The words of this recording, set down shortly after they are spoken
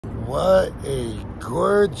what a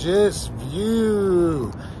gorgeous view.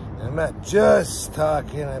 And I'm not just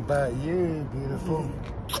talking about you, beautiful.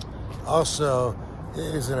 Also,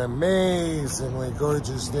 it is an amazingly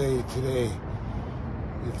gorgeous day today.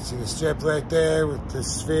 You can see the strip right there with the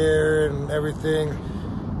sphere and everything.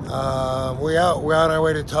 We're on our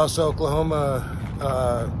way to Tulsa, Oklahoma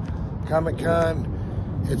Comic-Con.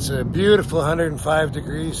 It's a beautiful 105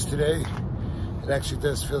 degrees today. It actually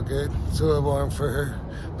does feel good. It's a little warm for her.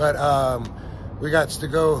 But we got to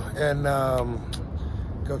go and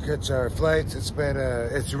go catch our flights. It's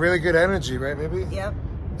really good energy, right, baby? Yep.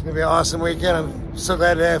 It's gonna be an awesome weekend. I'm so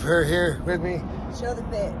glad to have her here with me. Show the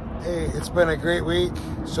fit. Hey, it's been a great week.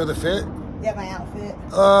 Show the fit? Yeah, my outfit.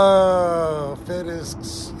 Oh, fit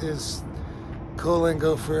is cool and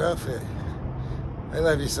go for outfit. I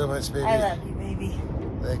love you so much, baby. I love you, baby.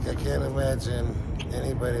 Like, I can't imagine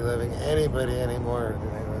anybody loving anybody anymore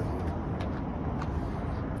than I love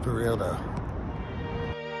you. For real, though.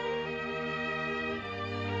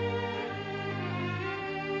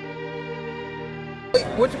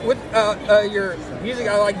 What's your music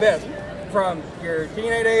I like best? From your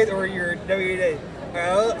TNA days or your WWE days?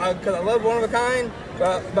 Because I love One of a Kind,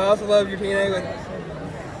 but I also love your TNA with...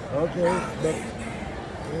 Okay, but...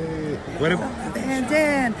 what about... Van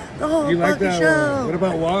Dan, the whole You like fucking that show. one? What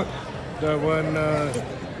about Walk? That one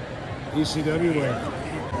ECW one.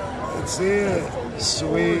 Let's see it.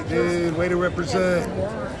 Sweet, dude. Way to represent.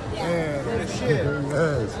 Yeah. Yes.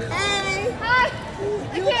 Hey! Hi!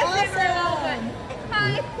 You I can't sit awesome. very well, but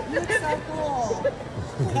hi! You look so cool.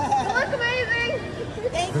 You look amazing!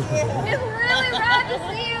 Thank you. It's really rad to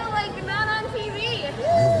see you, like, not on TV.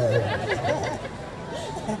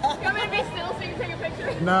 You want me to be still so you can take a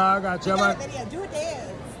picture? No, I got you. Do a video. Do a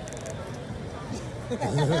dance.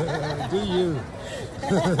 Do you?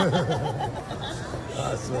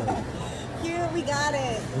 Awesome. Cute, we got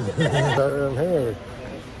it. I'm here.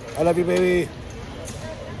 I love you, baby.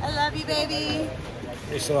 I love you, baby.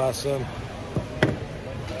 You're so awesome.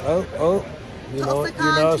 Oh.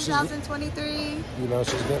 TulsaCon 2023.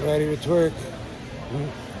 She's getting ready to twerk.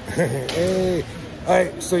 Hey. All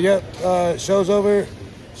right, so yep, show's over.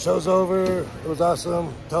 It was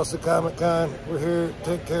awesome. Tulsa Comic-Con. We're here to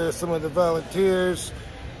take care of some of the volunteers,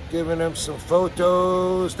 giving them some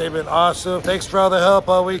photos. They've been awesome. Thanks for all the help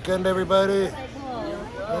all weekend, everybody. Hey.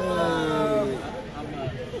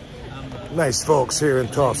 Nice folks here in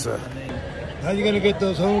Tulsa. How you gonna get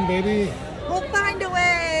those home, baby? We'll find a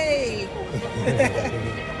way.